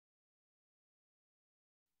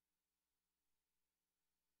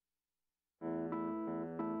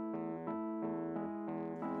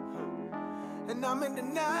and I'm in the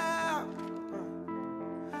now.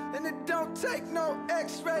 And it don't take no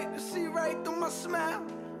X-ray to see right through my smile.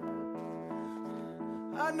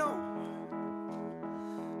 I know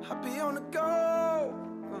I'll be on the go,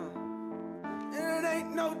 and it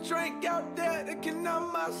ain't no drink out there that can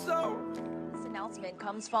numb my soul. This announcement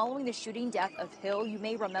comes following the shooting death of Hill. You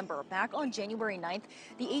may remember back on January 9th,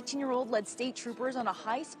 the 18-year-old led state troopers on a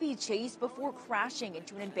high-speed chase before crashing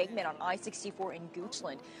into an embankment on I-64 in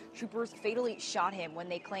Goochland. Troopers fatally shot him when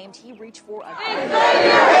they claimed he reached for a gun.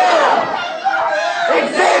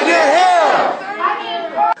 Xzavier Hill!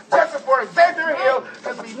 Justice for Xavier Hill,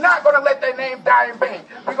 because we're not going to let their name die in vain.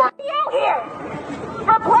 We're going to be out here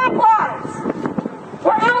for Black Lives.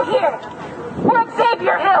 We're out here. We're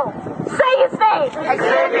Xavier Hill. Say his name.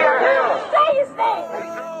 Xzavier Hill. Say his name.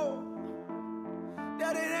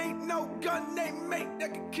 That it ain't no gun they make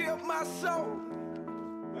that can kill my soul.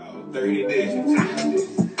 About 30 days of time.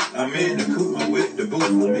 I'm in the coop, I'm with the booth,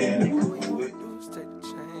 I'm in the coop, I'm with. Take the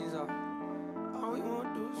chains off. All we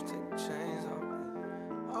want to do is take the chains off.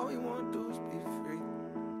 All we want to do is be free.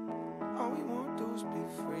 All we want to do is be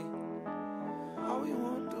free. All we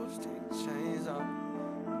want to do is take the chains off.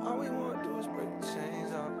 All we want to do is break the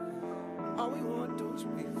chains off. All we want to do is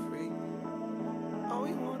be free. All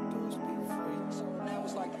we want to do is be free. So now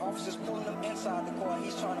it's like the officer's pulling him inside the car.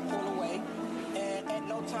 He's trying to pull away. And at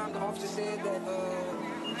no time the officer said that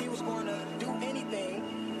he was going to do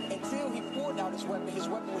anything until he pulled out his weapon. His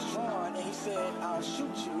weapon was drawn, and he said, "I'll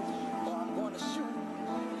shoot you," or "I'm going to shoot."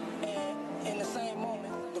 And in the same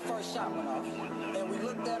moment, the first shot went off. And we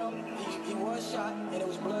looked at him. He was shot, and there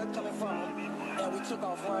was blood coming from him. And we took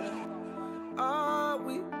off running. Are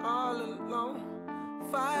we all alone,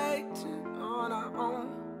 fighting on our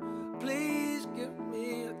own? Please give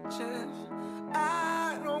me a chance.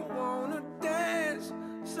 I don't wanna dance.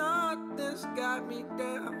 Something's got me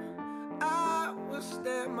down. I will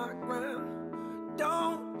stand my ground.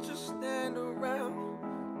 Don't just stand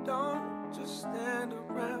around. Don't just stand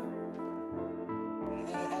around.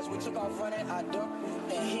 And as we took off running, I ducked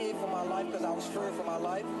and hid for my life because I was fearing for my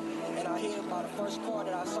life. And I hid by the first car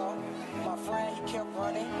that I saw. My friend, he kept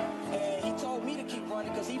running, and he told me to keep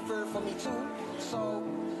running because he feared for me too. So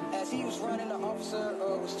as he was running, the officer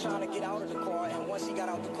was trying to get out of the car, and once he got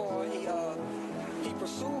out the car, he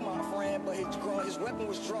pursued my friend, but his weapon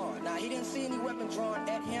was drawn. Now, he didn't see any weapon drawn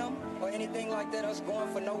at him or anything like that, us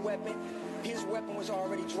going for no weapon. His weapon was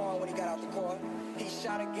already drawn when he got out the car. He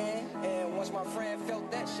shot again, and once my friend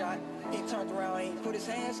felt that shot, he turned around and he put his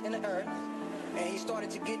hands in the earth, and he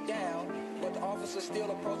started to get down, but the officer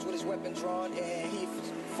still approached with his weapon drawn, and he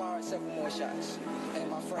fired several more shots, and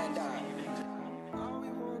my friend died. All we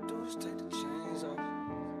want to do is take the chains off.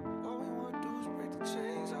 All we want to do is break the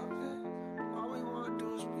chains off. Yeah. All we want to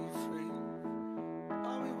do is be free.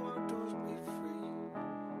 All we want to do is be free.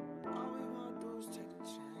 All we want to do is take the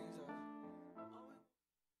chains off.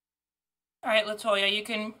 All right, Latoya, you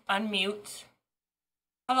can unmute.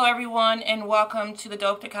 Hello, everyone, and welcome to the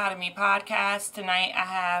Dope Dichotomy podcast. Tonight, I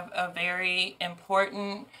have a very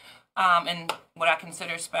important and what I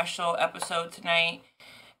consider special episode tonight.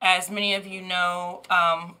 As many of you know,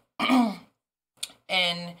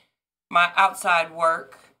 in my outside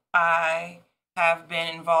work, I have been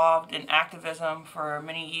involved in activism for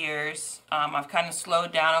many years. I've kind of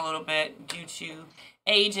slowed down a little bit due to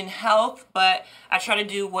age and health, but I try to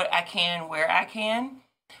do what I can where I can.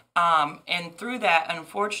 And through that,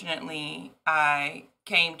 unfortunately, I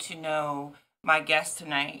came to know my guest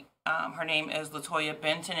tonight. Her name is Latoya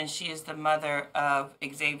Benton, and she is the mother of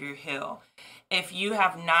Xavier Hill. If you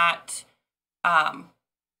have not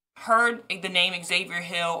heard the name Xavier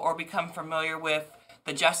Hill or become familiar with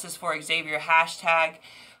the Justice for Xzavier hashtag,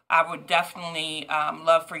 I would definitely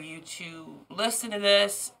love for you to listen to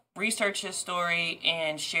this, research his story,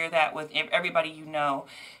 and share that with everybody you know,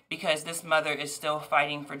 because this mother is still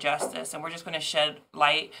fighting for justice. And we're just going to shed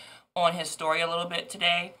light on his story a little bit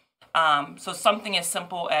today. So something as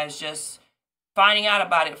simple as just finding out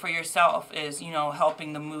about it for yourself is, you know,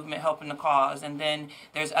 helping the movement, helping the cause. And then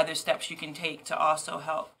there's other steps you can take to also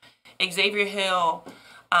help. Xzavier Hill,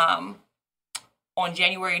 on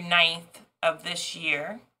January 9th of this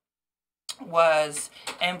year, was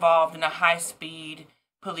involved in a high-speed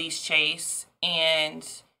police chase, and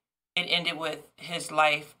it ended with his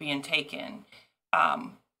life being taken.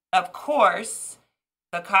 Of course,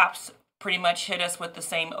 the cops pretty much hit us with the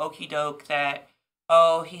same okie doke that,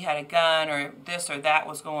 oh, he had a gun, or this or that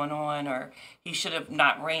was going on, or he should have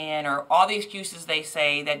not ran, or all the excuses they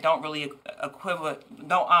say that don't really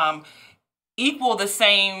equal the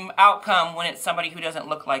same outcome when it's somebody who doesn't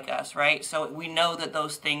look like us, right? So we know that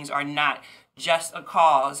those things are not just a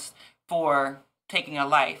cause for taking a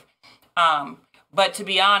life. But to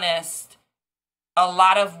be honest, a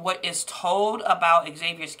lot of what is told about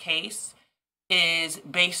Xavier's case is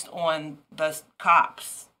based on the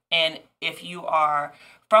cops. And if you are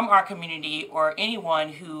from our community or anyone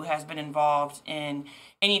who has been involved in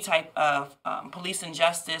any type of police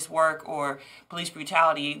injustice work or police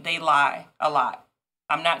brutality, they lie a lot.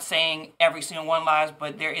 I'm not saying every single one lies,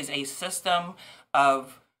 but there is a system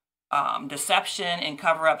of deception and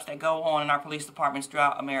cover-ups that go on in our police departments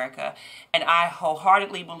throughout America. And I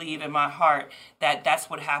wholeheartedly believe in my heart that that's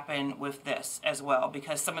what happened with this as well,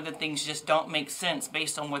 because some of the things just don't make sense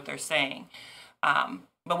based on what they're saying.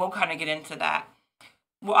 But we'll kind of get into that.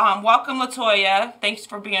 Welcome, Latoya. Thanks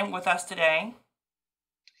for being with us today.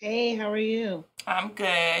 Hey, how are you? I'm good.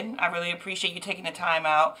 I really appreciate you taking the time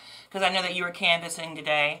out because I know that you were canvassing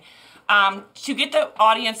today. To get the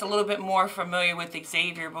audience a little bit more familiar with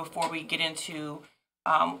Xzavier before we get into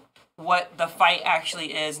what the fight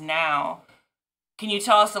actually is now, can you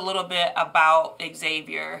tell us a little bit about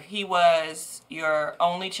Xzavier? He was your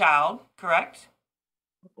only child, correct?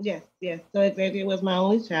 Yes. So Xzavier was my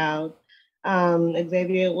only child.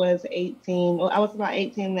 Xzavier was 18. Well, I was about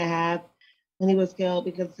 18 and a half when he was killed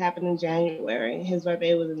because it happened in January. His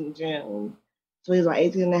birthday was in June. So he was about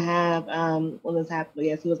 18 and a half when this happened. But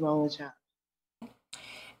yes, he was my only child.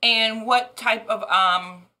 And what type of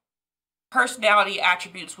personality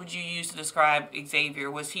attributes would you use to describe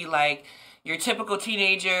Xzavier? Was he like your typical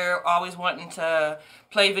teenager, always wanting to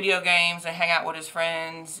play video games and hang out with his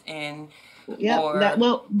friends? And yeah,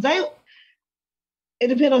 it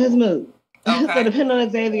depends on his mood. Okay. So depending on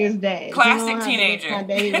Xavier's day. Classic teenager. Kind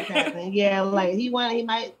of day he was having. Yeah, like he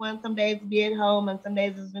might want some days to be at home, and some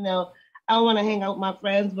days is, I don't want to hang out with my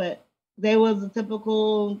friends, but they was a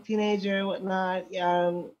typical teenager, whatnot.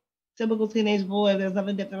 Typical teenage boy. There's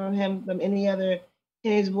nothing different from him from any other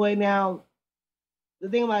teenage boy. Now, the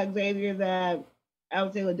thing about Xzavier that I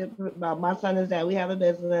would say was different about my son is that we have a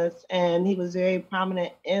business, and he was very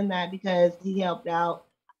prominent in that because he helped out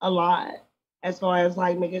a lot as far as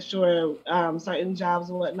like making sure certain jobs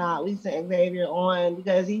and whatnot. We sent Xzavier on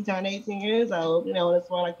because he turned 18 years old, and it's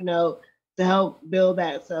more like, to help build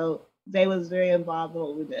that. So they was very involved in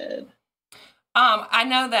what we did. I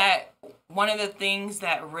know that one of the things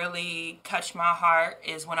that really touched my heart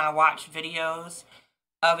is when I watch videos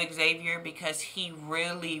of Xzavier, because he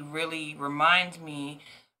really, really reminds me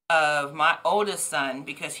of my oldest son,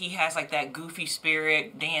 because he has like that goofy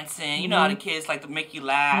spirit, dancing, you know how the kids like to make you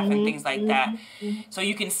laugh and things like that. So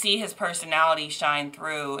you can see his personality shine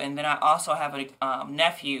through. And then I also have a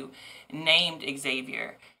nephew named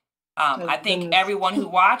Xzavier. I think everyone who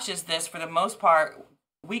watches this, for the most part,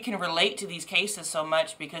 we can relate to these cases so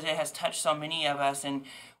much because it has touched so many of us. And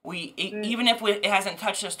even if it hasn't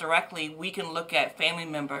touched us directly, we can look at family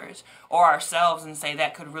members or ourselves and say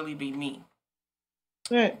that could really be me.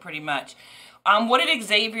 Right. Pretty much. What did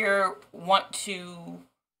Xzavier want to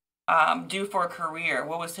do for a career?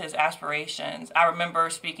 What was his aspirations? I remember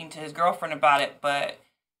speaking to his girlfriend about it, but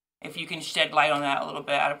if you can shed light on that a little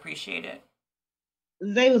bit, I'd appreciate it.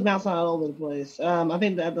 Zay was bouncing all over the place. I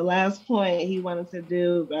think that the last point he wanted to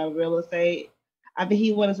do real estate. I think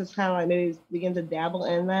he wanted to kind of like maybe begin to dabble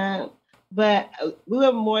in that. But we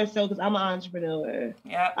were more so because I'm an entrepreneur.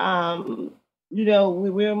 Yeah. We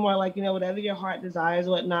were more like, whatever your heart desires,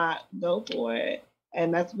 whatnot, go for it.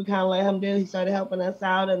 And that's what we kind of let him do. He started helping us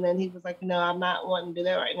out, and then he was like, I'm not wanting to do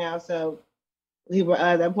that right now. So he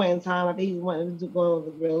at that point in time, I think he wanted to go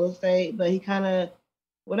with real estate, but he kind of,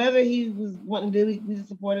 whatever he was wanting to do, we just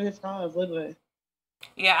supported his cause, literally.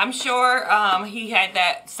 Yeah, I'm sure he had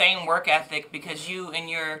that same work ethic because you and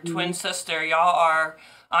your twin sister, y'all are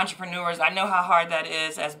entrepreneurs. I know how hard that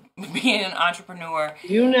is as being an entrepreneur.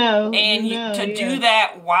 And to do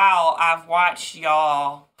that while I've watched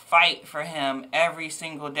y'all fight for him every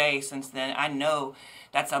single day since then, I know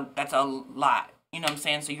that's a lot. You know what I'm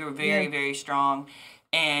saying? So you're very, very strong.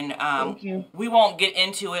 And we won't get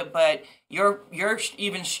into it, but you're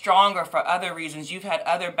even stronger for other reasons. You've had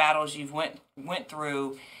other battles you've went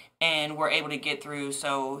through and were able to get through.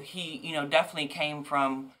 So he, definitely came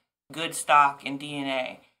from good stock and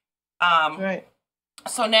DNA. Right.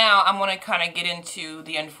 So now I'm going to kind of get into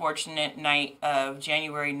the unfortunate night of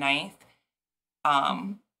January 9th.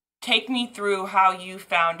 Take me through how you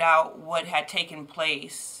found out what had taken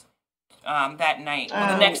place that night,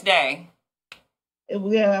 or the next day.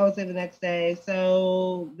 Yeah, I would say the next day.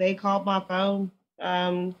 So they called my phone.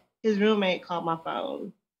 His roommate called my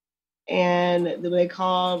phone. And they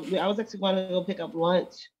called. I was actually going to go pick up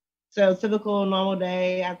lunch. So typical normal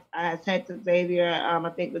day, I texted Xavier, I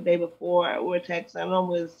think the day before, we were texting. I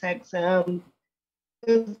normally text him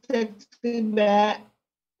texted me back,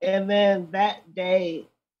 and then that day,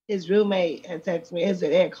 his roommate had texted me.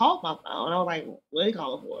 They had called my phone. I was like, what are you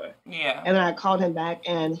calling for? Yeah. And then I called him back,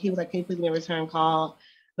 and he was like, can you please give me a return call?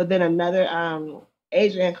 But then another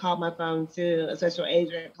agent had called my phone too, a special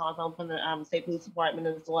agent called my phone from the state police department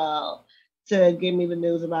as well to give me the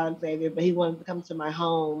news about Xavier. But he wanted to come to my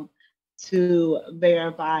home to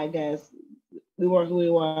verify, I guess, we were who we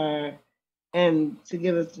were, and to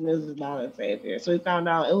give us the news about Xavier. So we found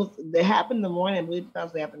out it happened in the morning, but we found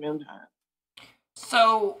out the afternoon time.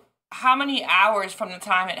 So how many hours from the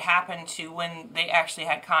time it happened to when they actually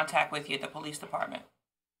had contact with you at the police department?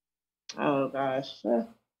 Oh gosh.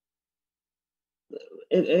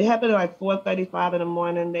 It happened at like 4:35 in the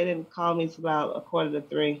morning. They didn't call me until about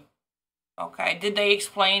 2:45. Okay. Did they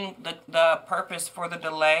explain the purpose for the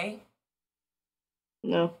delay?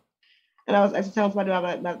 No. And I was actually telling somebody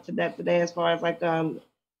about that today, as far as like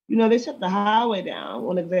they shut the highway down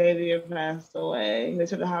when Xavier passed away. They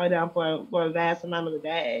shut the highway down for a vast amount of the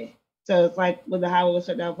day. So it's like when the highway was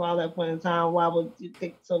shut down for all that point in time, why would it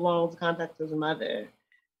take so long to contact his mother?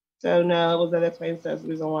 So no, it was that explains that's the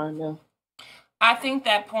reason why. No. I think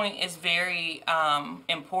that point is very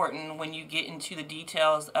important when you get into the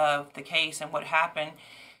details of the case and what happened.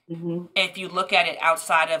 Mm-hmm. If you look at it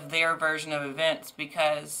outside of their version of events,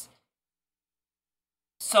 because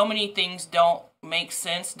so many things don't make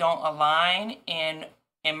sense, don't align. And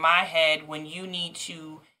in my head, when you need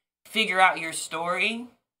to figure out your story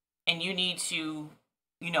and you need to,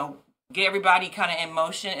 get everybody kind of in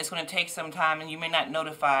motion, it's going to take some time, and you may not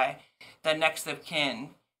notify the next of kin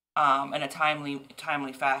in a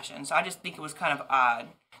timely fashion. So I just think it was kind of odd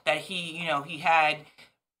that he had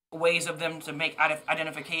ways of them to make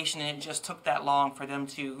identification, and it just took that long for them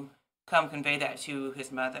to come convey that to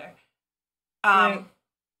his mother. Right.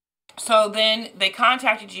 So then they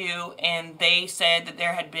contacted you, and they said that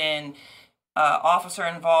there had been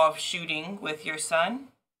officer-involved shooting with your son.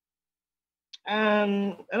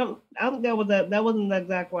 I don't think that wasn't the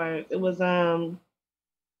exact words. It was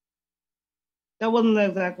that wasn't the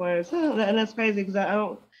exact words, and that's crazy because I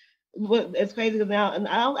don't. It's crazy because now, and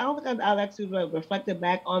I don't think I've actually reflected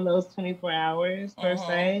back on those 24 hours per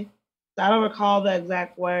se. So I don't recall the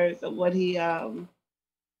exact words of what he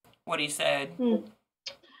said.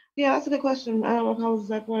 Yeah, that's a good question. I don't recall the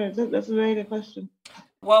exact words. That's a very good question.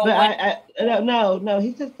 Well, but I no,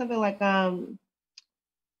 he said something like what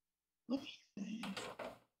did he say?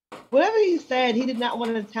 Whatever he said, he did not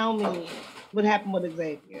want to tell me what happened with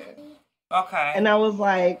Xavier. Okay. And I was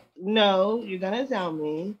like, no, you're gonna tell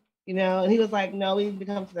me, And he was like, no, we need to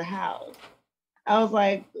come to the house. I was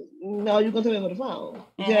like, no, you're gonna tell me over the phone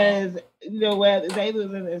because where Xavier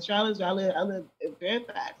was in Charlottesville, I live in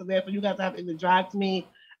Fairfax, so therefore you guys have to either drive to me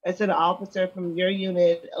or send an officer from your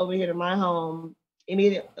unit over here to my home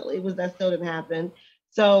immediately. That still didn't happen.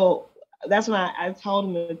 So that's when I told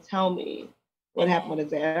him to tell me what happened with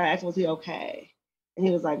Xavier. I asked him, was he okay? And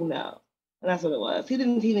he was like, no. And that's what it was. He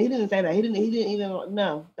didn't say that. He didn't even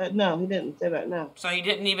no, he didn't say that. No. So you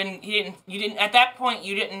didn't at that point,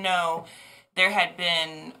 you didn't know there had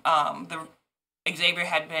been the Xavier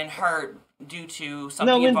had been hurt due to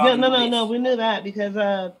something involving police. No, we knew that because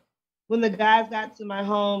when the guys got to my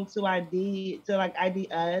home to ID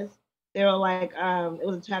us, they were like, it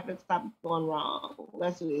was a traffic stop going wrong.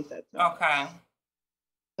 That's what he said. Okay.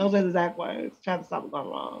 Those are the exact words. Traffic stop going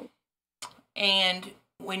wrong. And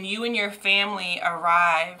when you and your family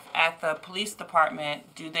arrive at the police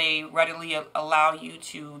department, do they readily allow you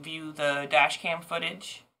to view the dash cam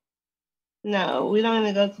footage? No, we don't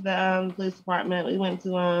even go to the police department. We didn't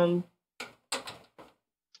go to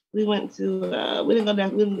we didn't go to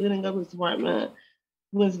the police department.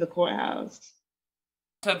 We went to the courthouse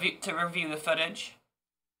to review the footage.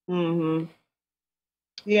 Mm-hmm.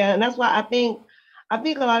 Yeah, and that's why I think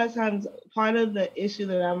a lot of times part of the issue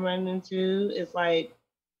that I'm running into is like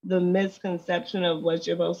the misconception of what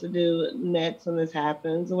you're supposed to do next when this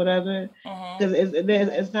happens or whatever. Because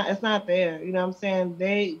it's not there. You know what I'm saying?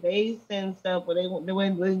 They send stuff where they want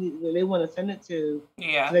to send it to.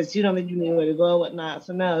 Yeah. So that you don't think you need where to go or whatnot.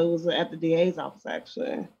 So no, it was at the DA's office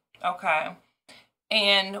actually. Okay.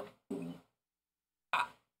 And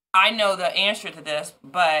I know the answer to this,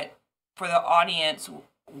 but for the audience,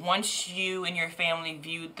 once you and your family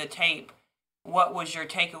viewed the tape, what was your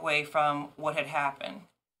takeaway from what had happened?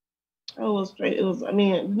 Oh, it was straight. It was. I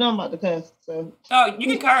mean, you know I'm about to cuss, so. Oh, you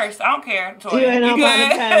can curse. I don't care. You ain't know about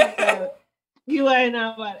to cuss. So you ain't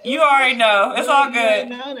know about it. You already know. It's all good. You ain't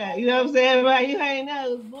know that. You know what I'm saying? Right? You ain't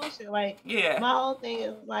know. It was bullshit. Like, yeah. My whole thing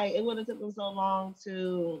is like, it wouldn't have taken so long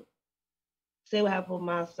to say what happened with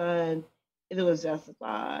my son if it was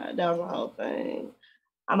justified. That was the whole thing.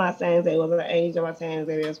 I'm not saying Xavier was an angel. I'm not saying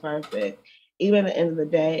Xavier is perfect. Even at the end of the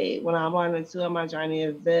day, when I'm learning too on my journey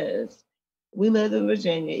is this. We lived in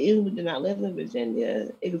Virginia. Even if we did not live in Virginia,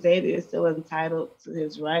 Xavier is still entitled to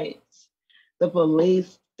his rights. The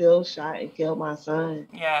police still shot and killed my son.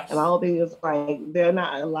 Yes. And my whole thing is like they're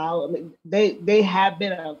not allowed. I mean, they have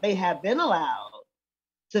been allowed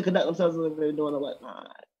to conduct themselves as if they're doing or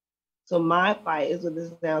whatnot. So my fight is with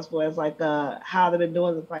this now for it's like how they've been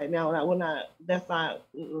doing the fight now. We're not that's not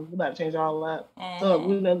we're about to change all up. So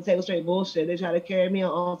we're gonna take straight bullshit. They try to carry me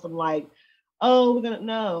on some like, oh,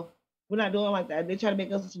 we're not doing like that. They try to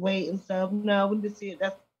make us wait and stuff. No, we just see it.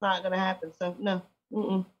 That's not gonna happen. So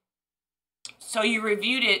no. So you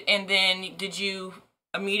reviewed it, and then did you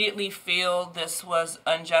immediately feel this was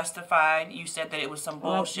unjustified? You said that it was some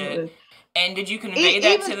bullshit. Absolutely. And did you convey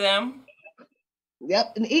that to them?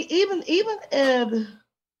 Yep. And even if how do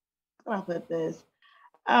I put this?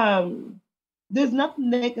 There's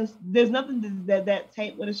nothing that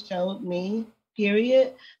tape would have showed me,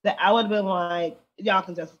 period, that I would have been like, y'all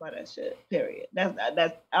can justify that shit, period. That's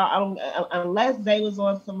I don't unless they was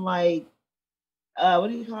on some like what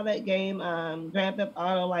do you call that game? Grand Theft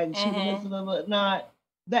Auto, like shooting not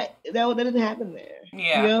that didn't happen there.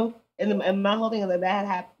 Yeah. You know? And my whole thing is that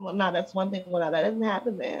happened. Well, no, that's one thing. Well, that didn't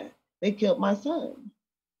happen there. They killed my son.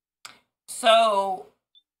 So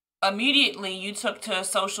immediately you took to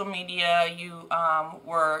social media. You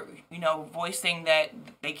were voicing that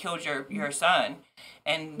they killed your son,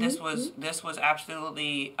 and this was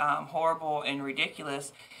absolutely horrible and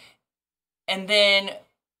ridiculous. And then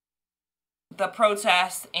the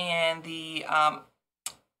protest and the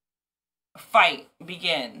fight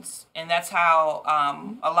begins, and that's how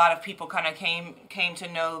a lot of people kind of came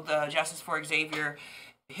to know the Justice for Xavier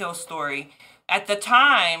Hill story. At the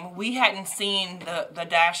time, we hadn't seen the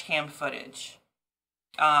dash cam footage.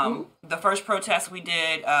 The first protest we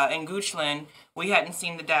did in Goochland, we hadn't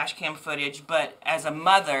seen the dash cam footage, but as a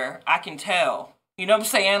mother, I can tell. You know what I'm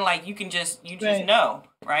saying? Like you just right. know,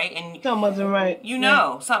 right? And something wasn't right. You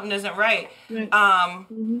know something isn't right.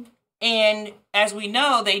 And as we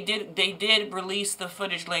know, they did release the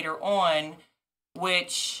footage later on,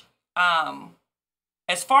 which,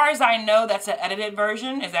 as far as I know, that's an edited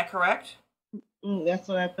version. Is that correct? That's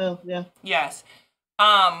what I felt. Yeah. Yes.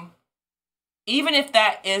 Even if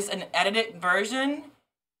that is an edited version,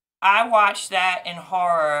 I watched that in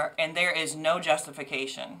horror, and there is no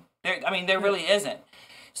justification. There really isn't.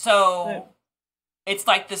 So it's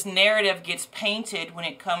like this narrative gets painted when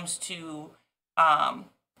it comes to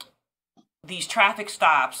these traffic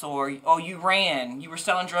stops, or you were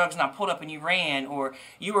selling drugs and I pulled up and you ran, or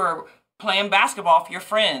you were playing basketball for your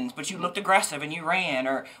friends but you looked aggressive and you ran,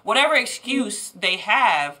 or whatever excuse they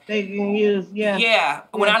have they can use.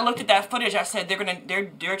 When I looked at that footage, I said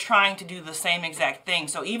they're trying to do the same exact thing.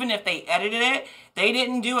 So even if they edited it, they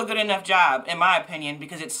didn't do a good enough job, in my opinion,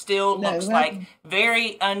 because it still looks like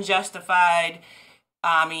very unjustified.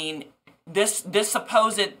 I mean, this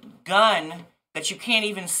supposed gun that you can't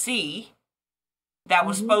even see, that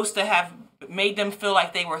was supposed to have made them feel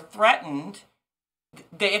like they were threatened.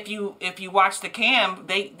 If you watch the cam,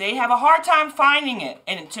 they have a hard time finding it.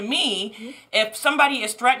 And to me, if somebody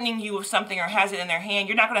is threatening you with something or has it in their hand,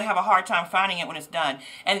 you're not going to have a hard time finding it when it's done.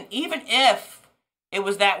 And even if it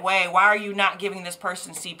was that way, why are you not giving this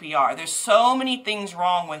person CPR? There's so many things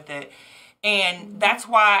wrong with it. And that's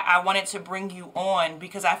why I wanted to bring you on,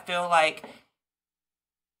 because I feel like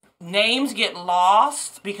names get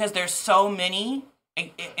lost because there's so many,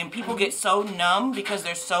 and people get so numb because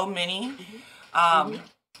there's so many,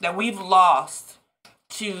 that we've lost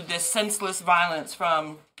to this senseless violence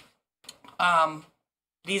from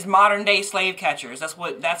these modern day slave catchers. That's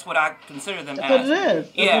what I consider them as. That's what it is.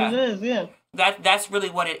 Yeah. That's what it is. Yeah. That's really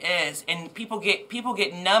what it is, and people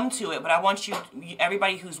get numb to it. But I want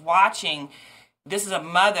everybody who's watching, this is a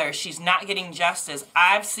mother. She's not getting justice.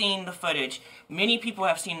 I've seen the footage. Many people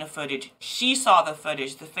have seen the footage. She saw the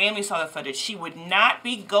footage. The family saw the footage. She would not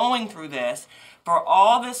be going through this for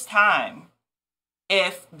all this time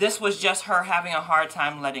if this was just her having a hard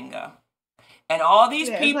time letting go. And all these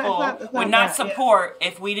people would not support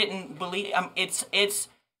if we didn't believe.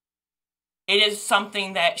 It is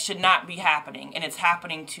something that should not be happening, and it's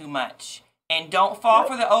happening too much. And don't fall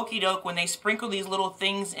for the okie doke when they sprinkle these little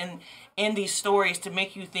things in these stories to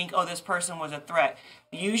make you think, oh, this person was a threat.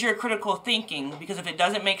 Use your critical thinking, because if it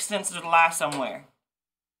doesn't make sense, it'll lie somewhere.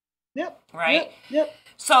 Yep. Right? Yep.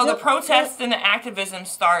 So the protest and the activism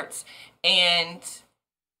starts, and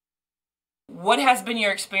what has been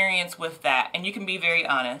your experience with that? And you can be very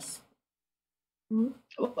honest. Mm-hmm.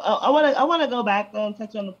 I want to go back and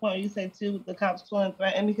touch on the point you said too with the cops pulling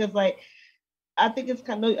threat, and because like I think it's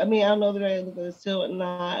kind of, I mean, I don't know if they're looking at this too or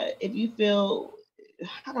not. If you feel,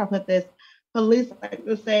 how can I put this? Police like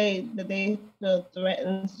to say that they feel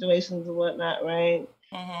threatened situations and whatnot, right?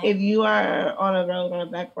 If you are on a road, on a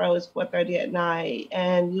back road, it's 4:30 at night,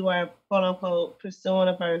 and you are quote unquote pursuing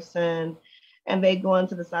a person, and they go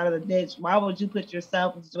into the side of the ditch, why would you put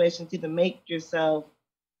yourself in situations to even make yourself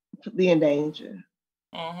be in danger?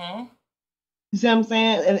 You see what I'm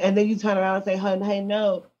saying? And then you turn around and say, hey,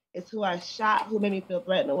 no, it's who I shot who made me feel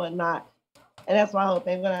threatened and whatnot. And that's my whole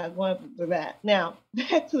thing. We're not going through that. Now,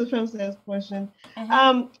 back to the process portion.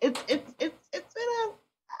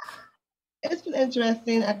 It's been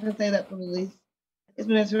interesting. I can say that for the least. It's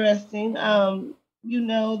been interesting. You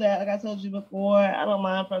know that, like I told you before, I don't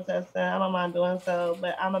mind protesting. I don't mind doing so,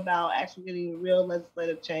 but I'm about actually getting real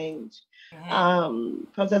legislative change.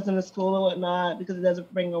 Protesting in school and whatnot because it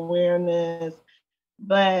doesn't bring awareness.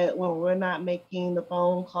 But when we're not making the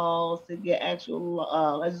phone calls to get actual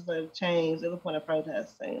legislative change, there's a point of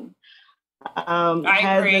protesting.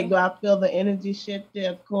 I agree. Do I feel the energy shifted?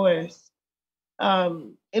 Of course.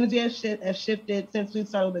 Energy has shifted since we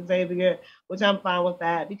started with Xzavier, which I'm fine with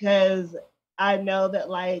that because I know that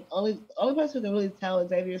like only person who can really tell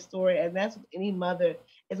Xavier's story, and that's with any mother,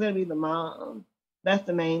 is gonna be the mom. That's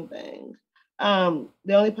the main thing. The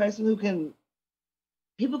only person who can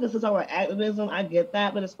people can still talk about activism, I get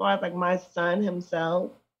that, but as far as like my son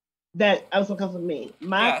himself, that also comes from me.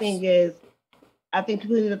 My thing is, I think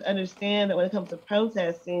people need to understand that when it comes to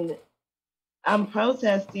protesting, I'm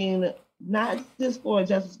protesting not just for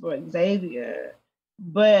justice for Xzavier,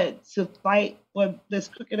 but to fight for this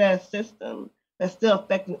crooked ass system that's still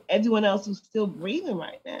affecting everyone else who's still breathing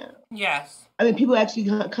right now. Yes. I mean, people actually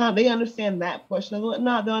they understand that portion of it.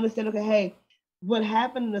 No, they understand, okay, hey, what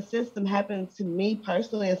happened in the system happened to me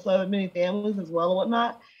personally and so many families as well and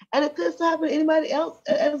whatnot. And it could still happen to anybody else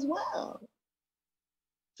as well.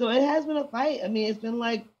 So it has been a fight. I mean, it's been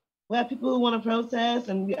like, we have people who want to protest,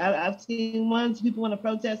 and I've seen two people want to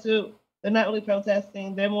protest who they're not really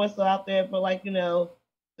protesting. They're more so out there for like, you know,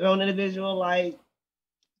 their own individual like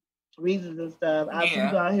reasons and stuff. I've seen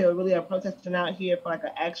people out here really are protesting out here for like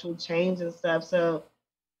an actual change and stuff. So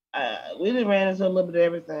we done ran into a little bit of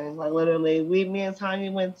everything. Like literally, me and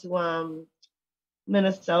Tanya went to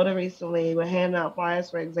Minnesota recently. We're handing out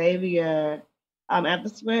flyers for Xzavier at the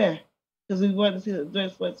square because we wanted to see the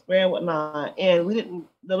Driftwood Square and whatnot. And we didn't.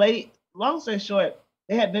 The lady, long story short,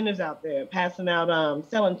 they had vendors out there passing out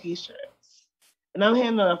selling T-shirts, and I'm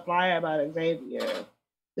handing out a flyer about Xzavier.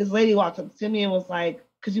 This lady walked up to me and was like,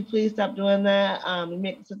 "Could you please stop doing that? It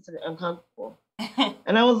makes it uncomfortable."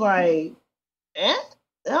 And I was like, "Eh?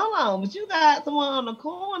 Hold on, but you got someone on the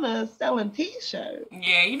corner selling T-shirts."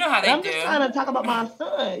 Yeah, you know how they do. I'm just trying to talk about my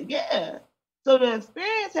son. Yeah. So the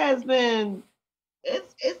experience has been,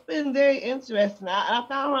 it's been very interesting. I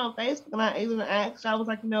found her on Facebook and I even asked her, I was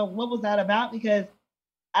like, you know, what was that about? Because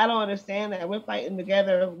I don't understand that. We're fighting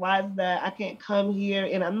together. Why is that I can't come here?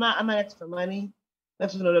 And I'm not asking for money.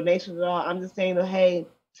 That's no donations at all. I'm just saying, hey,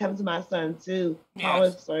 it's happened to my son too.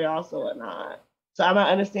 Yes. Story also whatnot. So I'm not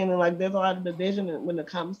understanding, like, there's a lot of division when it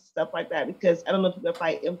comes to stuff like that because I don't know if people are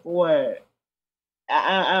fighting for,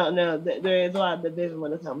 I don't know, there is a lot of division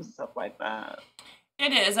when it comes to stuff like that.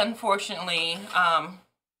 It is, unfortunately.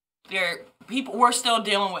 We're still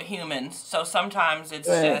dealing with humans, so sometimes it's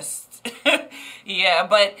just, yeah,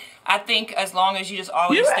 but I think as long as you just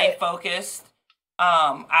always stay focused,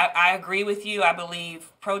 I agree with you. I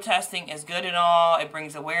believe protesting is good and all. It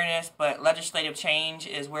brings awareness, but legislative change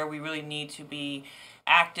is where we really need to be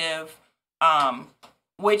active,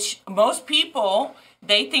 which most people,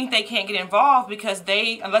 they think they can't get involved because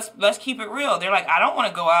let's keep it real. They're like, I don't want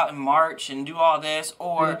to go out and march and do all this,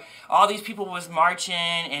 or all these people was marching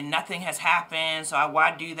and nothing has happened, so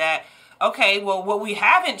why do that? Okay, well, what we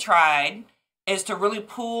haven't tried is to really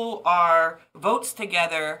pool our votes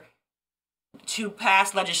together to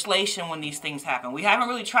pass legislation when these things happen. We haven't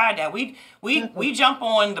really tried that. We jump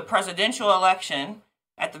on the presidential election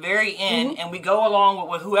at the very end and we go along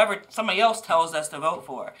with whoever somebody else tells us to vote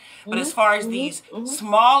for. But as far as these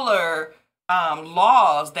smaller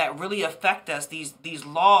laws that really affect us, these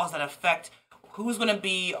laws that affect who's going to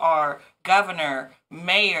be our governor,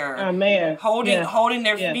 mayor, holding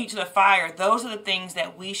their feet to the fire, those are the things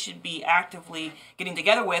that we should be actively getting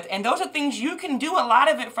together with. And those are things you can do a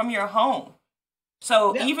lot of it from your home.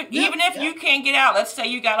 So even if you can't get out, let's say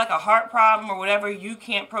you got like a heart problem or whatever, you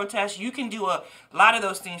can't protest, you can do a lot of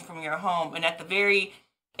those things from your home. And at the very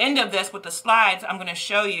end of this with the slides, I'm going to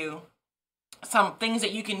show you some things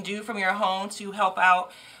that you can do from your home to help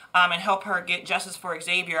out and help her get justice for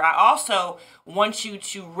Xzavier. I also want you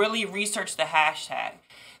to really research the hashtag.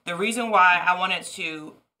 The reason why I wanted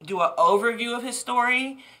to do an overview of his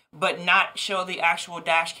story, but not show the actual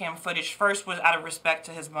dash cam footage first was out of respect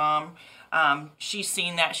to his mom. She's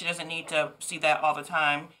seen that. She doesn't need to see that all the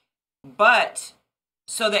time. But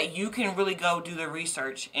so that you can really go do the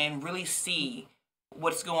research and really see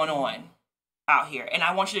what's going on out here. And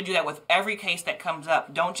I want you to do that with every case that comes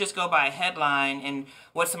up. Don't just go by a headline and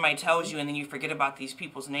what somebody tells you and then you forget about these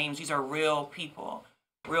people's names. These are real people.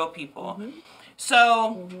 Real people.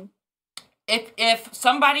 So if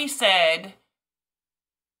somebody said,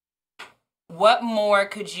 what more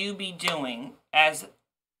could you be doing as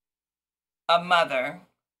a mother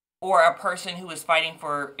or a person who is fighting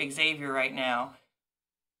for Xavier right now?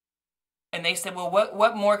 And they said, well,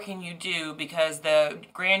 what more can you do? Because the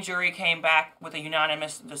grand jury came back with a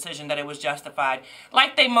unanimous decision that it was justified,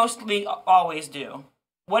 like they mostly always do.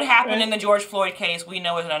 What happened in the George Floyd case, we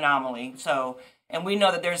know is an anomaly. So, and we know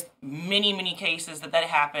that there's many, many cases that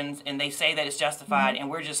happens, and they say that it's justified, and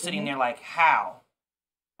we're just sitting there like, how?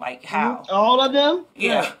 Like, how? All of them?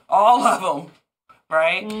 Yeah, all of them,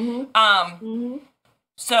 right?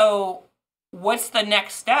 So what's the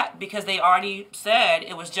next step? Because they already said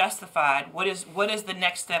it was justified. What is the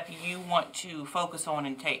next step you want to focus on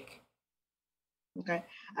and take? Okay.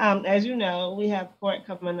 As you know, we have court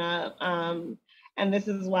coming up. And this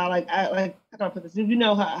is why, I gotta put this. You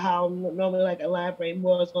know how normally elaborate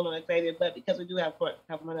more what's going on in Xzavier, but because we do have court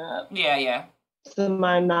coming up. Yeah. To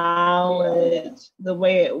my knowledge, the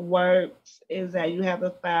way it works is that you have to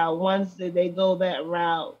file once they go that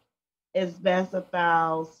route. It's best to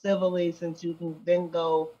file civilly since you can then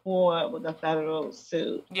go forward with a federal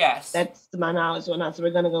suit. Yes. That's to my knowledge or not. So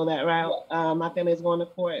we're going to go that route. My family is going to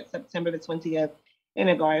court September the 20th in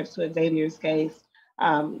regards to Xavier's case.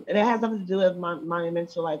 And it has nothing to do with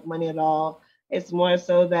monumental money at all. It's more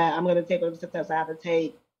so that I'm going to take whatever steps I have to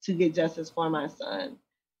take to get justice for my son.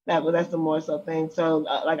 That's the more so thing. So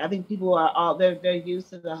I think people are they're used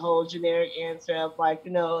to the whole generic answer of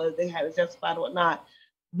they had it justified or whatnot.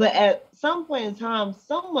 But at some point in time,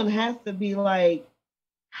 someone has to be like,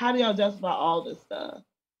 how do y'all justify all this stuff?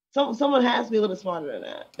 Someone has to be a little smarter than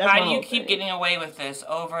that. That's how do you keep getting away with this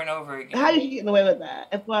over and over again? How do you keep getting away with that?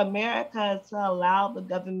 And for America to allow the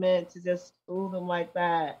government to just fool them like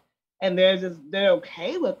that, and they're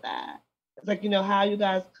okay with that. It's like, how you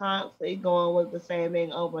guys constantly going with the same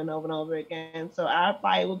thing over and over and over again. So our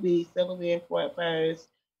fight will be civilly in court first,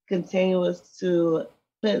 continuous to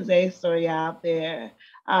put Zay's story out there.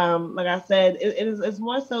 Like I said, it's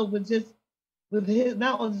more so with his,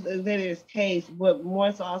 not only Xavier's case, but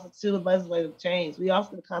more so also too with legislative change. We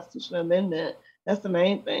also the constitutional amendment. That's the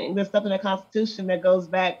main thing. There's stuff in the Constitution that goes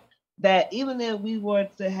back that even if we were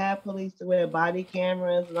to have police to wear body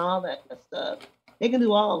cameras and all that kind of stuff, they can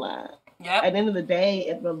do all that. Yep. At the end of the day,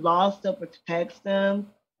 if the law still protects them,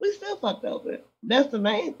 we still fucked over. That's the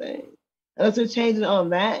main thing. Unless we're changing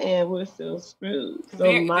on that end, we're still screwed. So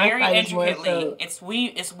very fight intricately.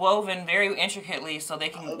 It's woven very intricately, so they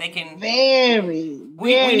can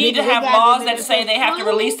We need to have laws that say they have to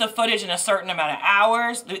release the footage in a certain amount of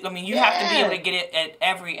hours. I mean, you have to be able to get it at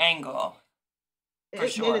every angle. For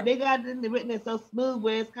sure. They got it written it so smooth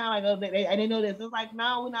where it's kind of like, they know this. It's like,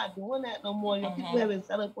 no, we're not doing that no more. People have been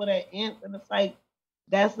selling for their ants, and it's like,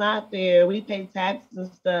 that's not fair. We pay taxes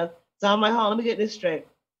and stuff. So I'm like, hold on, let me get this straight.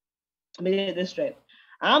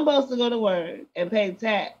 I'm supposed to go to work and pay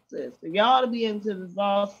taxes for y'all to be into this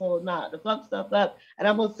also not to fuck stuff up, and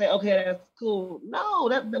I'm supposed to say, okay, that's cool. No,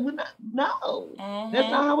 we're not. No, that's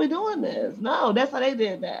not how we're doing this. No, that's how they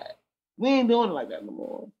did that. We ain't doing it like that no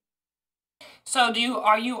more. So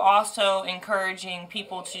are you also encouraging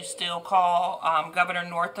people to still call Governor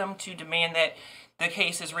Northam to demand that the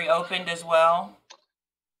case is reopened as well?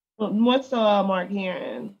 More so Mark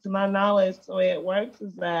Herron. To my knowledge, the way it works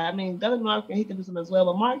is that, Governor Northam, he can do something as well,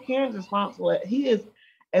 but Mark Herron's responsible. He is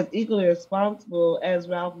as equally responsible as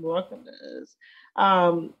Ralph Northam is.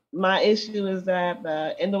 My issue is that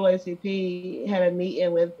the NAACP had a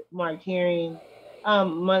meeting with Mark Herron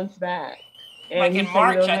months back. And in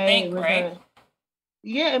March, I think, right?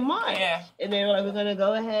 Yeah, in March. Yeah. And they were like, we're going to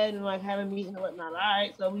go ahead and have a meeting and whatnot. All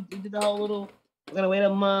right. So we did the whole we're going to wait a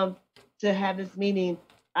month to have this meeting.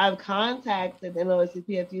 I've contacted the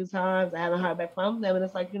NAACP a few times. I haven't heard back from them. And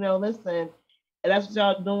it's like, listen, if that's what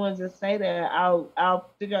y'all doing, just say that. I'll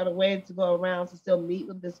figure out a way to go around to still meet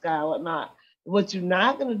with this guy or whatnot. What you're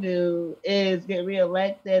not going to do is get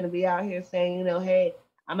reelected and be out here saying, hey,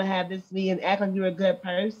 I'm going to have this meeting, act like you're a good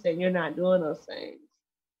person. You're not doing those things.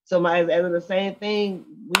 So as the same thing,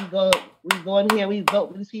 we go in here, we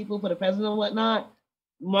vote for these people for the president and whatnot.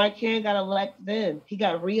 Mark Herron got elected then. He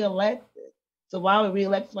got reelected. So why would we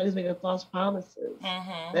elect somebody who's making false promises?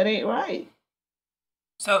 That ain't right.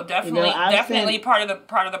 So definitely part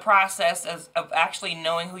of the process of actually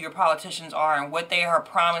knowing who your politicians are and what they are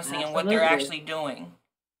promising and what they're actually doing.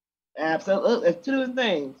 Absolutely. It's two different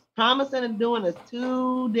things. Promising and doing is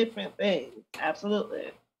two different things.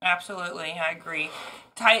 Absolutely. Absolutely, I agree.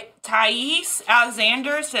 Thais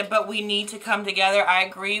Alexander said, but we need to come together. I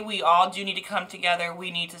agree. We all do need to come together. We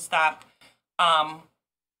need to stop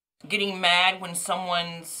getting mad when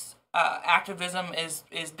someone's activism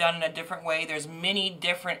is done in a different way. There's many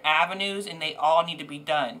different avenues, and they all need to be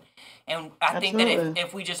done. And I think that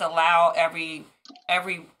if we just allow every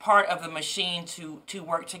part of the machine to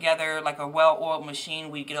work together like a well-oiled machine,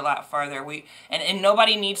 we get a lot further. And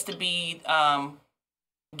nobody needs to be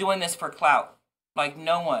doing this for clout, like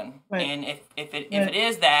no one. Right. And if it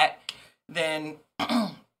is that, then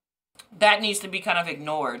that needs to be kind of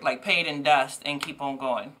ignored, like paid in dust, and keep on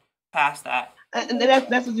going past that. And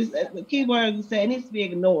that's what the key word you say. It needs to be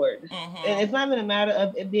ignored. And it's not even a matter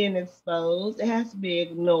of it being exposed. It has to be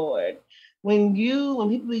ignored. When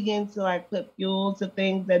people begin to like put fuel to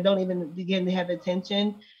things that don't even begin to have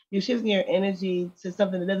attention, you're shifting your energy to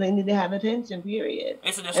something that doesn't need to have attention, period.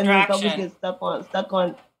 It's a distraction. And then folks get stuck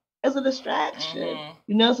on it's a distraction.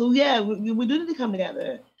 You know, so yeah, we do need to come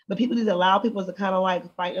together. But people need to allow people to kind of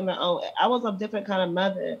like fight on their own. I was a different kind of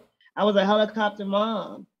mother. I was a helicopter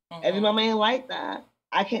mom. Every mom ain't like that.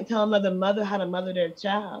 I can't tell another mother how to mother their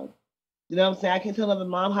child. You know what I'm saying? I can't tell another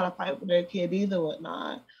mom how to fight for their kid either,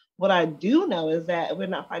 whatnot. What I do know is that if we're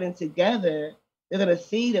not fighting together, they're going to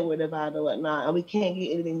see that we're divided or whatnot, and we can't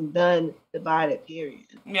get anything done divided, period.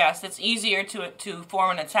 Yes, it's easier to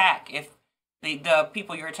form an attack if the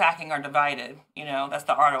people you're attacking are divided. You know, that's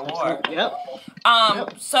the art of war.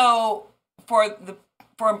 Yep. So for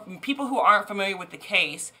people who aren't familiar with the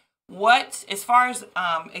case, what, as far as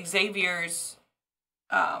Xavier's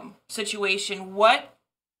situation, what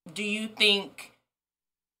do you think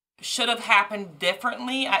should have happened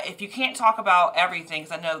differently? If you can't talk about everything,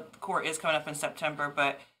 because I know the court is coming up in September,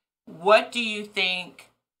 but what do you think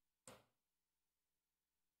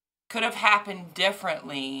could have happened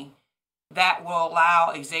differently that will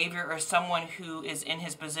allow Xzavier or someone who is in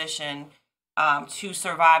his position to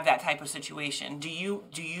survive that type of situation? Do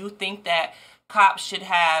you think that cops should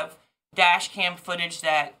have dash cam footage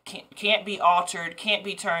that can't be altered, can't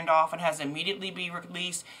be turned off, and has immediately be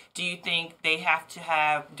released? Do you think they have to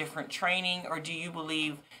have different training, or do you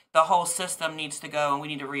believe the whole system needs to go and we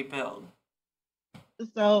need to rebuild?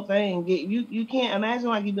 It's the whole thing. You can't imagine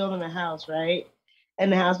like you building a house, right?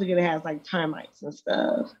 And the house beginning has like termites and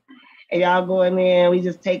stuff. And y'all go in there and we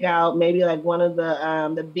just take out maybe like one of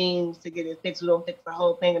the beams to get it fixed. We don't fix the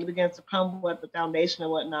whole thing, and it begins to crumble at the foundation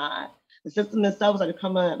and whatnot. The system itself is like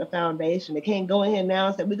coming at the foundation. They can't go in here now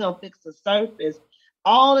and say, we're going to fix the surface.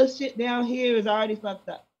 All the shit down here is already fucked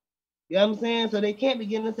up. You know what I'm saying? So they can't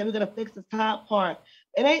begin to say, we're going to fix the top part.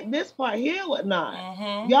 It ain't this part here,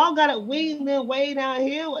 whatnot. Y'all got it way down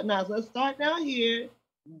here, whatnot. So let's start down here,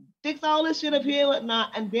 fix all this shit up here,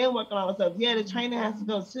 whatnot, and then work on all the stuff. Yeah, the training has to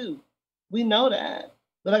go too. We know that.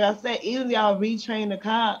 But like I said, even if y'all retrain the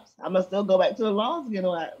cops, I'm going to still go back to the laws again.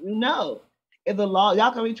 We know. If the law,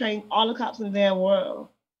 y'all can retrain all the cops in the damn world.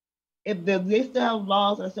 If they still have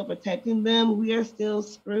laws that are still protecting them, we are still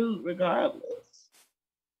screwed regardless.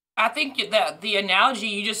 I think that the analogy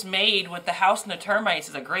you just made with the house and the termites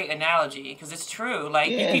is a great analogy, because it's true.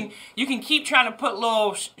 Like you can keep trying to put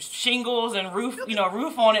little shingles and roof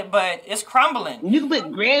on it, but it's crumbling. You can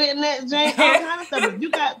put granite in that joint, all kind of stuff. If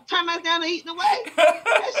you got termites down there eating away,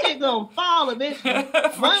 that shit gonna fall eventually.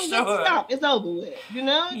 One sure. Stop, it's over with. You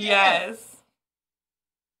know? Yes.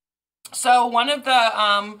 So one of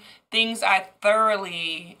the things I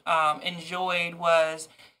thoroughly enjoyed was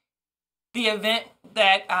the event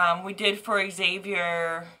that we did for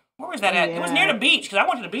Xzavier. Where was that at? It was near the beach, because I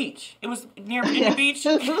went to the beach. It was near Virginia Beach.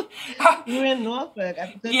 You were in Norfolk.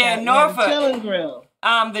 Norfolk. The Chill and Grill.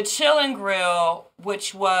 The Chill and Grill,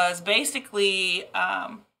 which was basically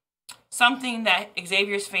something that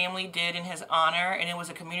Xavier's family did in his honor, and it was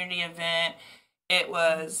a community event. It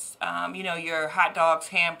was, your hot dogs,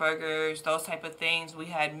 hamburgers, those type of things. We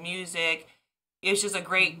had music. It was just a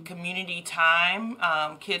great community time.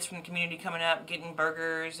 Kids from the community coming up, getting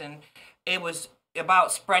burgers. And it was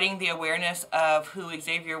about spreading the awareness of who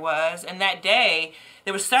Xzavier was. And that day,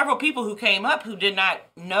 there were several people who came up who did not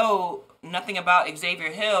know nothing about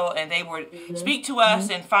Xavier Hill. And they would speak to us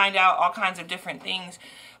and find out all kinds of different things.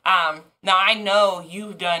 Now, I know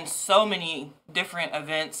you've done so many different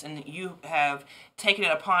events, and you have taken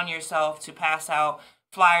it upon yourself to pass out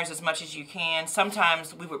flyers as much as you can.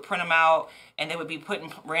 Sometimes we would print them out and they would be put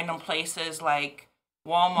in random places like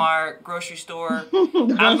Walmart, grocery store.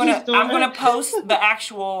 I'm gonna post the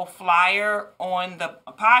actual flyer on the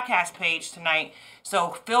podcast page tonight. So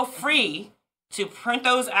feel free to print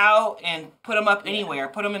those out and put them up anywhere.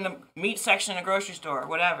 Put them in the meat section in the grocery store,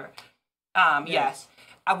 whatever. Yes.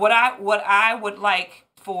 What I would like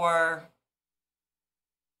for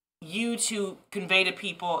you to convey to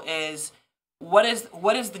people is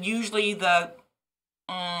usually the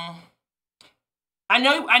I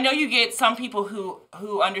know you get some people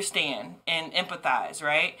who understand and empathize,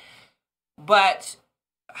 right? But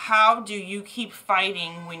how do you keep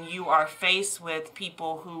fighting when you are faced with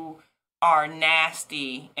people who are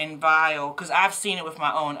nasty and vile? Because I've seen it with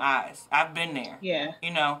my own eyes. I've been there. Yeah.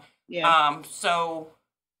 You know. Yeah. So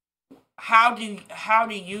how do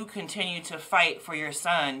you continue to fight for your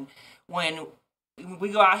son when we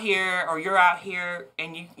go out here or you're out here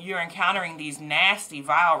and you're encountering these nasty,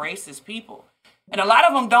 vile, racist people? And a lot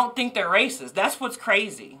of them don't think they're racist. That's what's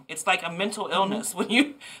crazy. It's like a mental illness when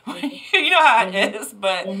you know how it is.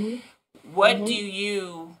 But what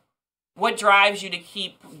drives you to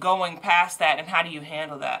keep going past that, and how do you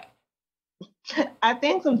handle that? I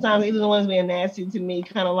think sometimes even the ones being nasty to me,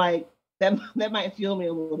 kind of like that might fuel me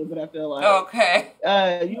a little bit. I feel like okay.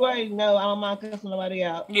 You already know I don't mind cussing nobody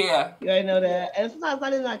out. Yeah, you already know that. And sometimes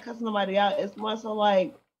not even like cussing nobody out. It's more so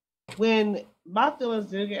like when my feelings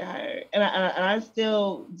do get hurt, and I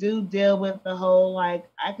still do deal with the whole like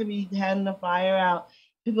I could be having the fire out.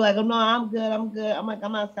 People are like, oh no, I'm good. I'm like,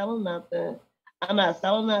 I'm not selling nothing. I'm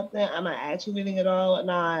not actually reading it all or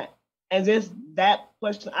not. And just that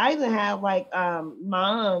question, I even have like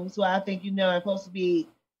moms who I think are supposed to be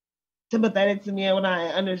sympathetic to me when I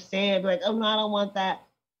understand, like, oh no, I don't want that.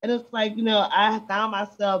 And it's like, I found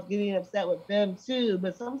myself getting upset with them too.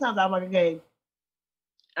 But sometimes I'm like, okay,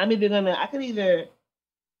 I could either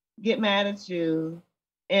get mad at you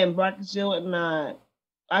and bark at you or not,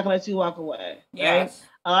 I can let you walk away. Yes. Right?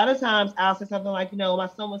 A lot of times I'll say something like, my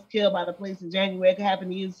son was killed by the police in January. It could happen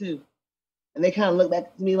to you too. And they kind of look back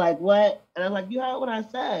at me like, what? And I'm like, you heard what I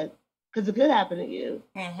said. Because it could happen to you.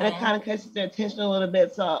 And it kind of catches their attention a little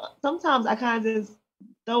bit. So sometimes I kind of just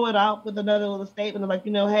throw it out with another little statement. I'm like,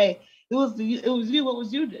 hey, it was you. What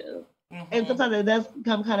was you do? And sometimes it does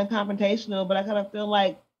become kind of confrontational, but I kind of feel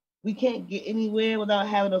like we can't get anywhere without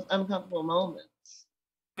having those uncomfortable moments.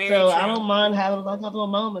 Very true. I don't mind having those uncomfortable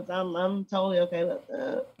moments. I'm totally okay with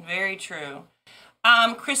that. Very true.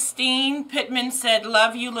 Christine Pittman said,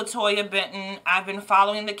 love you, Latoya Benton. I've been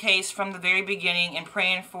following the case from the very beginning and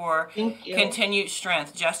praying for continued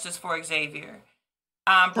strength, justice for Xavier.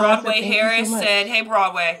 Broadway Harris said, hey,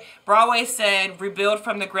 Broadway. Broadway said, rebuild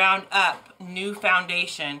from the ground up, new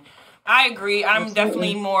foundation. I agree. I'm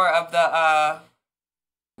definitely more of the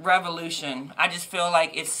revolution. I just feel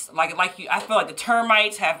like it's I feel like the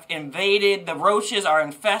termites have invaded, the roaches are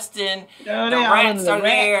infesting, the rats are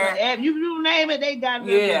there. You name it, they got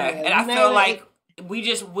it. Yeah, and I feel like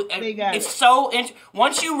it's so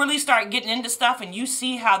once you really start getting into stuff and you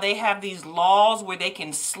see how they have these laws where they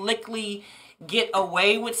can slickly get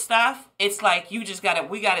away with stuff, it's like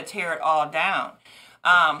we gotta tear it all down.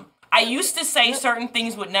 I used to say certain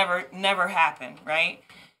things would never happen, right?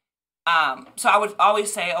 So I would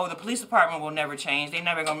always say, oh, the police department will never change. We're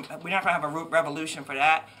not gonna have a revolution for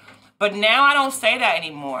that. But now I don't say that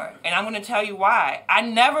anymore. And I'm gonna tell you why. I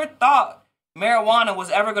never thought marijuana was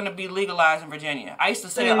ever gonna be legalized in Virginia. I used to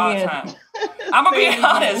say it all the time. I'm gonna be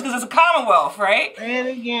honest, because it's a commonwealth, right? Say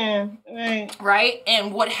it again. Right?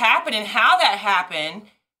 And what happened and how that happened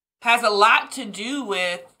has a lot to do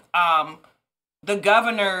with the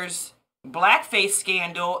governor's blackface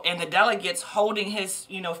scandal and the delegates holding his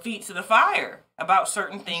feet to the fire about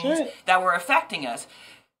certain things that were affecting us.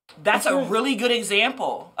 That's a really good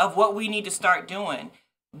example of what we need to start doing.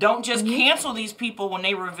 Don't just cancel these people when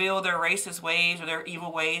they reveal their racist ways or their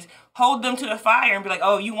evil ways. Hold them to the fire and be like,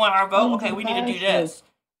 oh, you want our vote? Okay, we need to do this.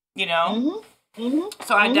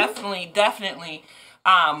 So I definitely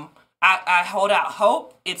I hold out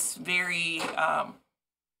hope. It's very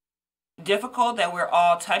difficult that we're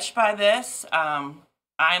all touched by this. I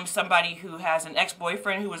am somebody who has an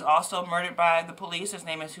ex-boyfriend who was also murdered by the police. His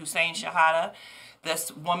name is Hussein Shahada.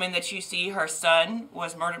 This woman that you see, her son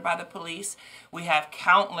was murdered by the police. We have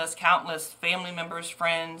countless family members,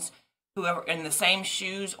 friends who are in the same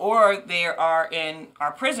shoes, or they are in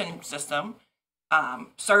our prison system,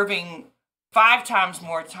 serving 5 times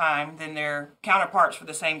more time than their counterparts for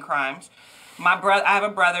the same crimes. I have a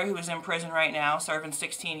brother who is in prison right now, serving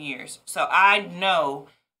 16 years. So I know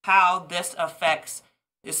how this affects,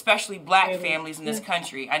 especially black families in this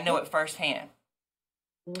country. I know it firsthand.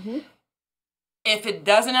 If it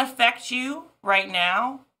doesn't affect you right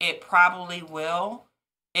now, it probably will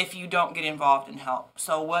if you don't get involved in help.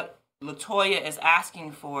 So what Latoya is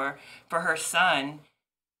asking for her son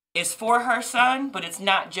is for her son, but it's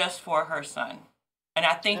not just for her son. And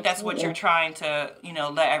I think that's what you're trying to,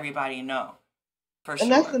 let everybody know. For sure.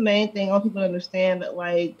 And that's the main thing. I want people to understand that,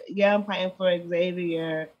 like, yeah, I'm fighting for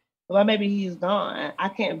Xavier. Well, maybe he's gone. I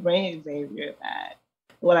can't bring Xavier back.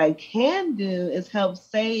 What I can do is help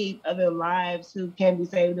save other lives who can be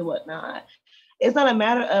saved and whatnot. It's not a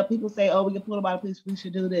matter of people say, oh, we can pull about police, we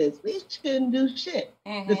should do this. We shouldn't do shit.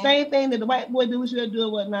 The same thing that the white boy do, we should do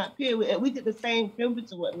and whatnot, period. We get the same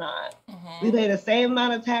privilege and whatnot. We pay the same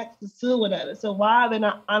amount of taxes too, whatever. So why are they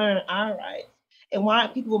not honoring our rights? And why are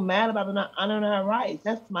people mad about them not honoring our rights?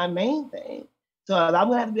 That's my main thing. So I'm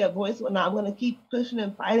going to have to be a voice and whatnot. I'm going to keep pushing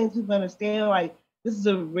and fighting to people understand, like, this is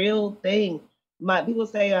a real thing. My people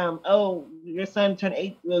say, oh, your son turned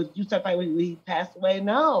 8, well, you start fighting when he passed away.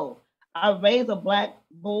 No, I raised a black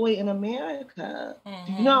boy in America.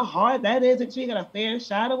 Do you know how hard that is until you got a fair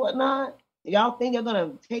shot or whatnot? Y'all think you're going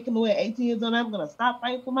to take him away at 18 years old? I'm going to stop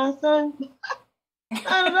fighting for my son?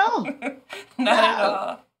 Not at all. Not at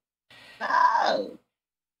all. No.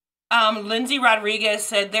 Lindsay Rodriguez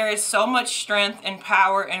said, there is so much strength and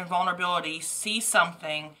power and vulnerability. See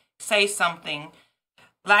something, say something.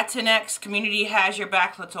 Latinx community has your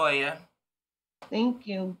back, Latoya. Thank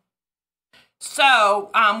you.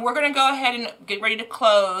 So we're going to go ahead and get ready to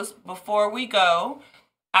close. Before we go,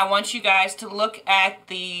 I want you guys to look at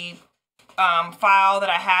the file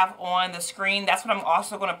that I have on the screen. That's what I'm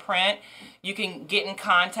also going to print. You can get in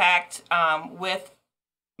contact with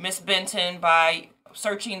Miss Benton by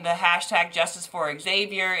searching the hashtag Justice for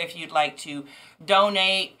Xzavier if you'd like to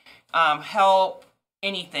donate, help,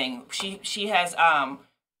 anything. She has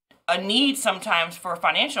a need sometimes for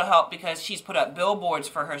financial help because she's put up billboards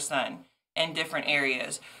for her son in different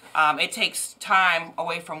areas. It takes time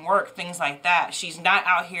away from work, things like that. She's not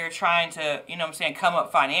out here trying to, come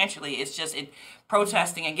up financially. It's just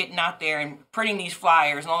protesting and getting out there and printing these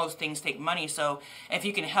flyers and all those things take money. So if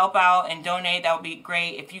you can help out and donate, that would be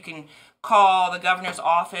great. If you can call the governor's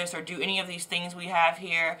office or do any of these things we have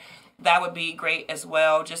here, that would be great as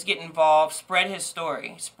well. Just get involved. Spread his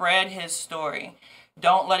story. Spread his story.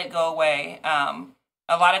 Don't let it go away. A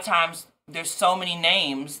lot of times there's so many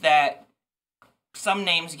names that some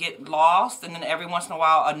names get lost, and then every once in a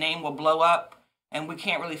while a name will blow up and we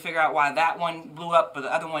can't really figure out why that one blew up but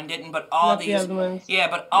the other one didn't. But all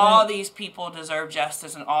these people deserve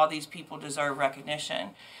justice and all these people deserve recognition.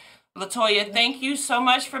 Latoya, thank you so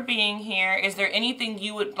much for being here. Is there anything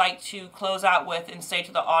you would like to close out with and say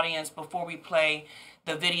to the audience before we play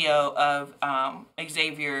the video of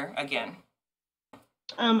Xzavier again?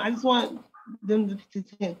 I just want them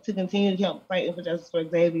to continue to help fighting for justice for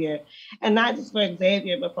Xzavier, and not just for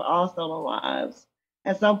Xzavier, but for all stolen lives.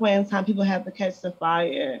 At some point in time, people have to catch the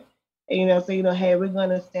fire, and, hey, we're going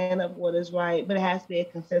to stand up for what is right, but it has to be a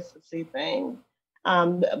consistency thing.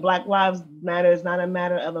 Black Lives Matter is not a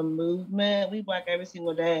matter of a movement. We black every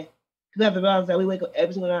single day. You have to realize that we wake up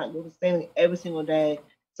every single night, we're standing every single day.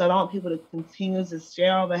 So I don't want people to continue to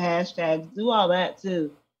share all the hashtags, do all that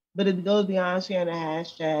too. But it goes beyond sharing a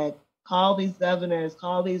hashtag. Call these governors,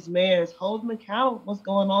 call these mayors, hold them accountable. What's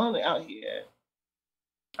going on out here?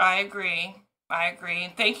 I agree.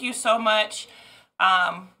 Thank you so much.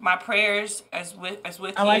 My prayers is with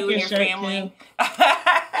you and your family.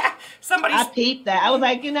 I peeped that. I was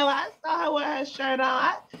like, I saw her with her shirt on.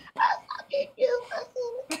 I peeped you. I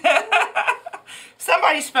seen it.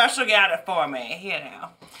 Somebody special got it for me,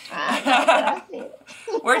 I seen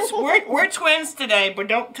it. We're twins today, but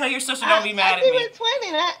don't tell your sister. Don't be mad at me. We're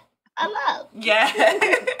twinning. I love.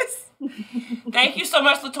 Yes. Thank you so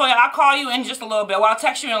much, Latoya. I'll call you in just a little bit. Well, I'll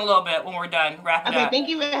text you in a little bit when we're done. Wrap it up. Thank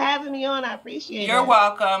you for having me on. I appreciate it. You're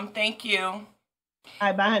welcome. Thank you. All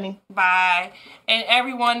right, bye, honey. Bye. And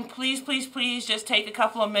everyone, please, please, please just take a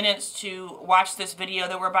couple of minutes to watch this video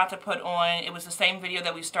that we're about to put on. It was the same video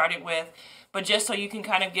that we started with, but just so you can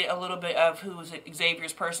kind of get a little bit of who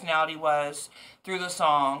Xavier's personality was through the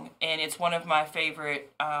song. And it's one of my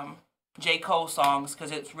favorite J. Cole songs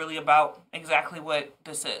because it's really about exactly what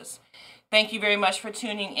this is. Thank you very much for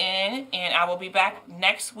tuning in, and I will be back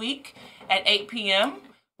next week at 8 p.m.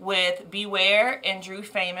 with Beware and Drew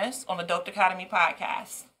Famous on the Dope Dichotomy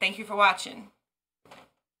podcast. Thank you for watching.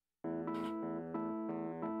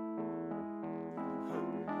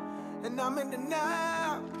 And I'm in the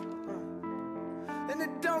now, and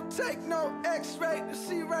it don't take no x-ray to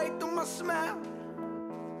see right through my smile.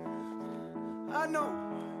 I know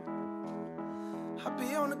I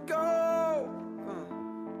be on the go,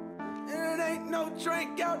 and it ain't ain't no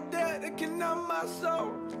drink out there that can numb my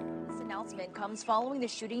soul. This announcement comes following the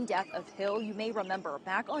shooting death of Hill. You may remember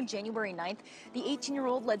back on January 9th, the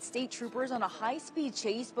 18-year-old led state troopers on a high-speed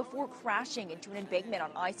chase before crashing into an embankment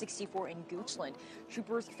on I-64 in Goochland.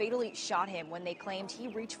 Troopers fatally shot him when they claimed he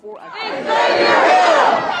reached for a gun.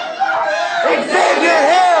 Xavier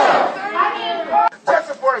Hill!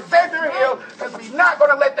 Justice for Xavier Hill, because we're not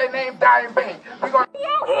going to let their name die in vain. We're going to Be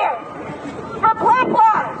out here for Black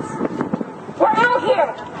Lives. We're out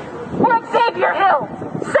here for Xavier Hill.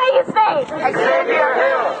 Say his name. Xavier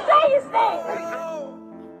Hill! Say his name. Oh,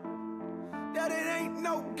 that it ain't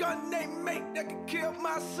no gun they make that can kill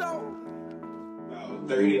my soul. About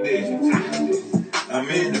 30 days. I'm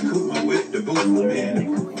in the coupe, I'm with the booth, I'm in the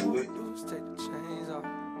coupe, I'm with Take the chains off.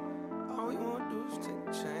 All we want to do is take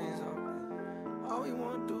the chains off. All we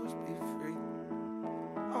want to do is be free.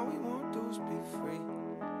 All we want to do is be free.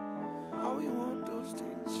 All we want to do is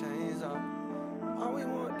take the chains off. All we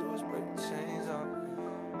want to do is break the chains off.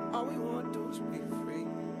 All we want to do is be free.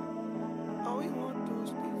 All we want to do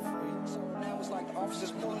is be free. So now it's like the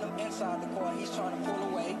officer's pulling him inside the car. He's trying to pull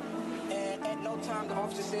away. And at no time the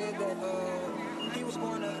officer said that he was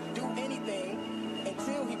going to do anything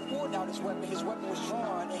until he pulled out his weapon. His weapon was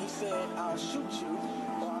drawn, and he said, "I'll shoot you,"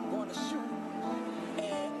 or "I'm going to shoot."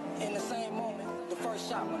 And in the same moment, the first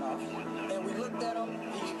shot went off. And we looked at him.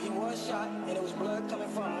 He was shot, and there was blood coming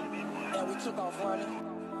from him. And we took off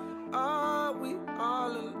running. Are we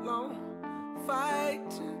all alone,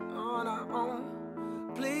 fighting on our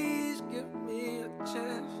own? Please give me a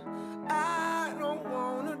chance. I don't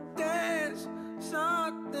wanna dance.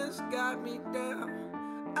 Something's got me down.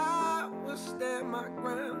 I will stand my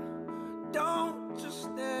ground. Don't just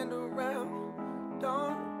stand around.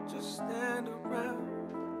 Don't just stand around.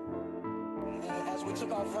 And as we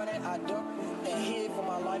took off running, I ducked and hid for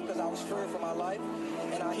my life because I was fearing for my life.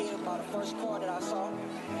 And I hid by the first car that I saw.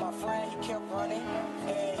 My friend, he kept running,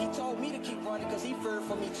 and he told me to keep running because he feared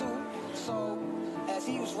for me too. So as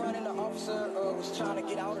he was running, the officer was trying to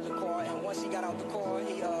get out of the car, and once he got out the car,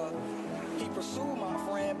 he pursued my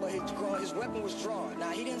friend, but his weapon was drawn. Now,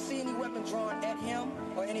 he didn't see any weapon drawn at him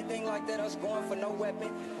or anything like that, us going for no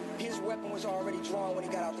weapon. His weapon was already drawn when he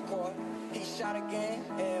got out the car. He shot again,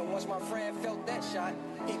 and once my friend felt that shot,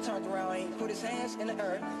 he turned around and he put his hands in the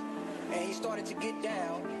earth, and he started to get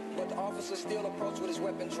down, but the officer still approached with his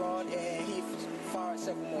weapon drawn, and he fired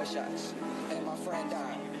several more shots.